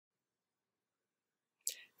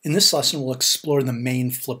In this lesson, we'll explore the main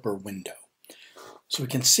Flipper window. So we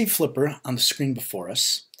can see Flipper on the screen before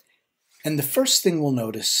us. And the first thing we'll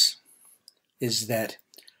notice is that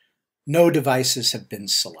no devices have been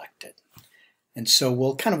selected. And so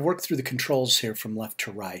we'll kind of work through the controls here from left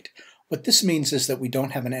to right. What this means is that we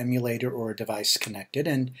don't have an emulator or a device connected,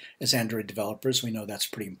 and as Android developers, we know that's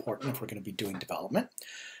pretty important if we're going to be doing development.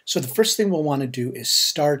 So the first thing we'll want to do is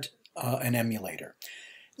start an emulator.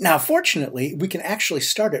 Now, fortunately, we can actually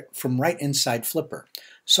start it from right inside Flipper.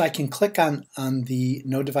 So I can click on the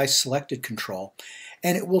No Device Selected control,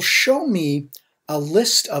 and it will show me a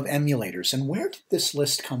list of emulators. And where did this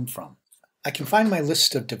list come from? I can find my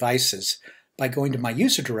list of devices by going to my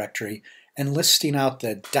user directory and listing out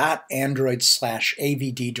the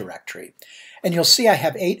 .android/avd directory. And you'll see I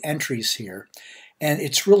have 8 entries here, and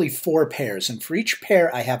it's really 4 pairs. And for each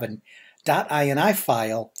pair, I have an .ini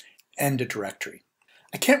file and a directory.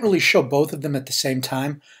 I can't really show both of them at the same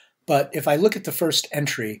time, but if I look at the first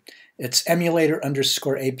entry, it's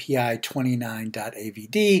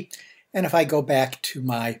emulator_API29.avd, and if I go back to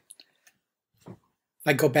my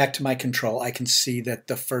control, I can see that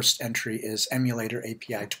the first entry is emulator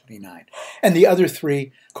API29, and the other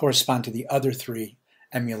 3 correspond to the other 3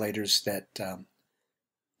 emulators that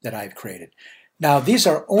I've created. Now, these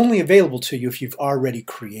are only available to you if you've already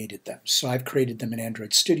created them. So I've created them in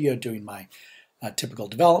Android Studio doing my typical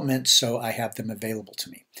development, so I have them available to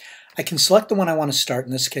me. I can select the one I want to start.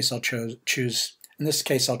 In this case, I'll choose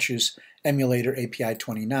emulator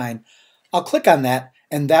API29. I'll click on that,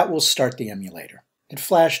 and that will start the emulator. It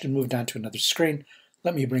flashed and moved on to another screen.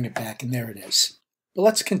 Let me bring it back, and there it is. But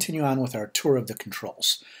let's continue on with our tour of the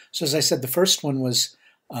controls. So as I said, the first one was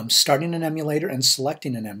starting an emulator and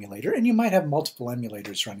selecting an emulator, and you might have multiple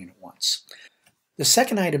emulators running at once. The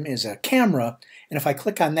second item is a camera, and if I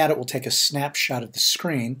click on that, it will take a snapshot of the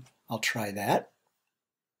screen. I'll try that.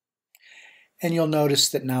 And you'll notice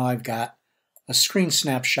that now I've got a screen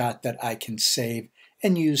snapshot that I can save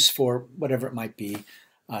and use for whatever it might be,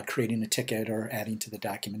 creating a ticket or adding to the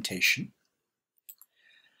documentation.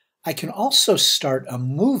 I can also start a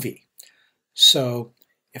movie. So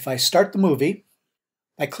if I start the movie,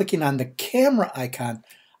 by clicking on the camera icon,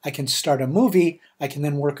 I can start a movie. I can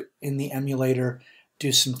then work in the emulator,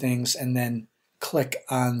 do some things, and then click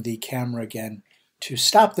on the camera again to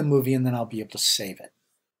stop the movie, and then I'll be able to save it.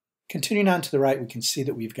 Continuing on to the right, we can see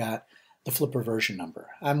that we've got the Flipper version number.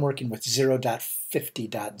 I'm working with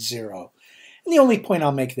 0.50.0. And the only point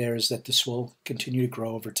I'll make there is that this will continue to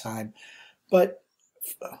grow over time. But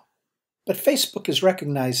Facebook is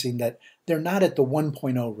recognizing that they're not at the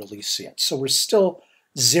 1.0 release yet. So we're still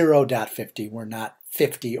 0.50. We're not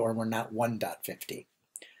 50, or we're not 1.50.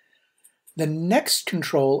 The next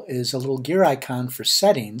control is a little gear icon for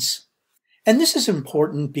settings. And this is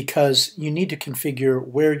important because you need to configure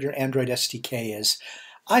where your Android SDK is.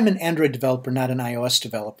 I'm an Android developer, not an iOS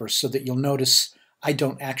developer, so that you'll notice I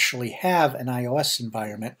don't actually have an iOS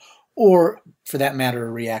environment, or for that matter,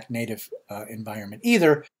 a React Native environment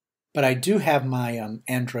either, but I do have my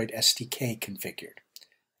Android SDK configured,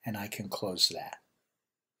 and I can close that.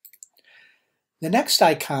 The next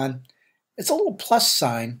icon, it's a little plus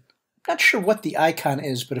sign. I'm not sure what the icon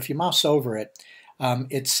is, but if you mouse over it,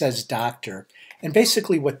 it says Doctor. And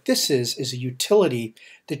basically what this is a utility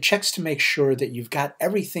that checks to make sure that you've got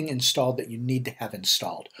everything installed that you need to have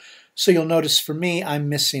installed. So you'll notice for me, I'm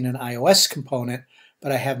missing an iOS component,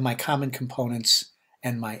 but I have my common components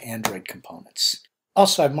and my Android components.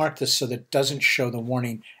 Also, I've marked this so that it doesn't show the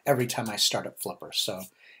warning every time I start up Flipper. So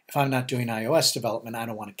if I'm not doing iOS development, I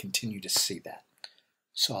don't want to continue to see that.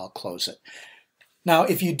 So I'll close it. Now,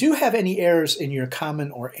 if you do have any errors in your common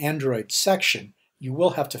or Android section, you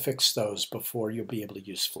will have to fix those before you'll be able to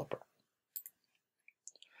use Flipper.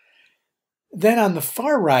 Then on the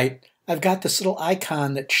far right, I've got this little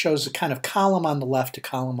icon that shows a kind of column on the left, a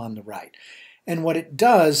column on the right. And what it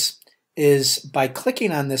does is by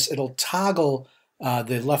clicking on this, it'll toggle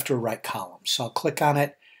the left or right column. So I'll click on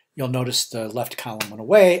it. You'll notice the left column went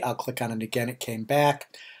away. I'll click on it again. It came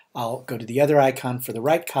back. I'll go to the other icon for the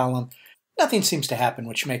right column. Nothing seems to happen,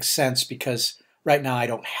 which makes sense because right now I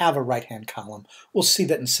don't have a right-hand column. We'll see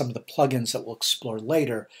that in some of the plugins that we'll explore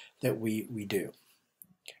later that we do.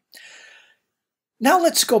 Okay. Now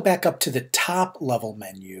let's go back up to the top level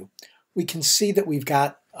menu. We can see that we've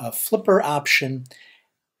got a Flipper option,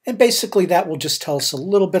 and basically that will just tell us a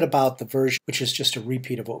little bit about the version, which is just a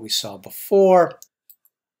repeat of what we saw before.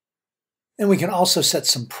 And we can also set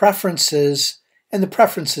some preferences, and the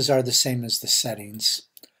preferences are the same as the settings.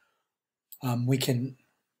 We can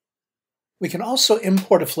also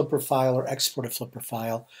import a Flipper file or export a Flipper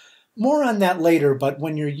file More on that later, but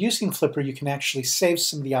when you're using Flipper, you can actually save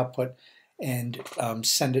some of the output and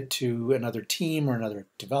send it to another team or another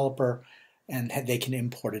developer, and they can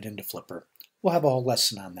import it into Flipper. We'll have a whole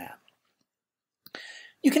lesson on that.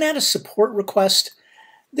 You can add a support request.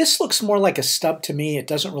 This looks more like a stub to me. It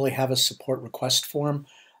doesn't really have a support request form.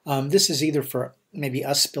 This is either for maybe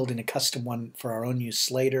us building a custom one for our own use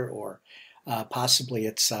later, or possibly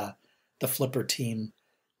it's the Flipper team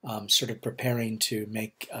sort of preparing to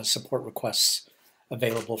make support requests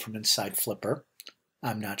available from inside Flipper.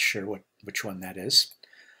 I'm not sure which one that is.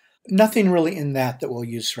 Nothing really in that we'll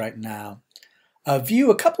use right now.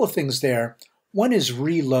 View, a couple of things there. One is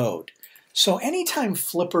reload. So anytime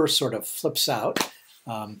Flipper sort of flips out,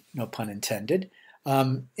 no pun intended,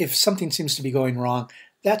 if something seems to be going wrong,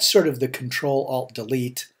 that's sort of the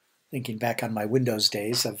Control-Alt-Delete, thinking back on my Windows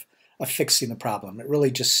days of fixing the problem. It really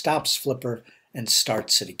just stops Flipper and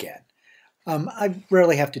starts it again. I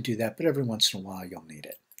rarely have to do that, but every once in a while you'll need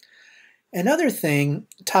it. Another thing,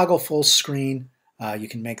 toggle full screen. You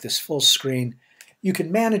can make this full screen. You can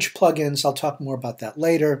manage plugins. I'll talk more about that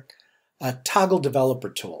later. Toggle developer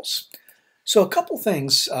tools. So a couple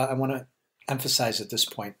things I want to emphasize at this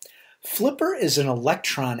point. Flipper is an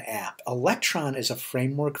Electron app. Electron is a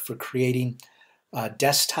framework for creating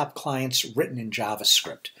desktop clients written in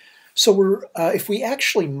JavaScript. So if we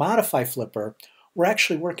actually modify Flipper, we're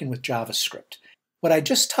actually working with JavaScript. What I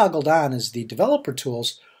just toggled on is the developer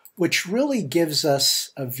tools, which really gives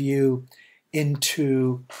us a view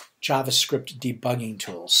into JavaScript debugging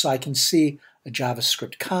tools. So I can see a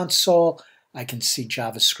JavaScript console, I can see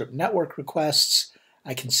JavaScript network requests,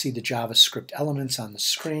 I can see the JavaScript elements on the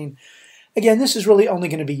screen. Again, this is really only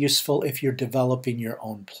going to be useful if you're developing your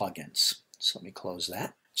own plugins. So let me close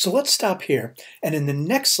that. So let's stop here, and in the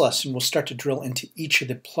next lesson we'll start to drill into each of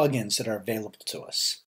the plugins that are available to us.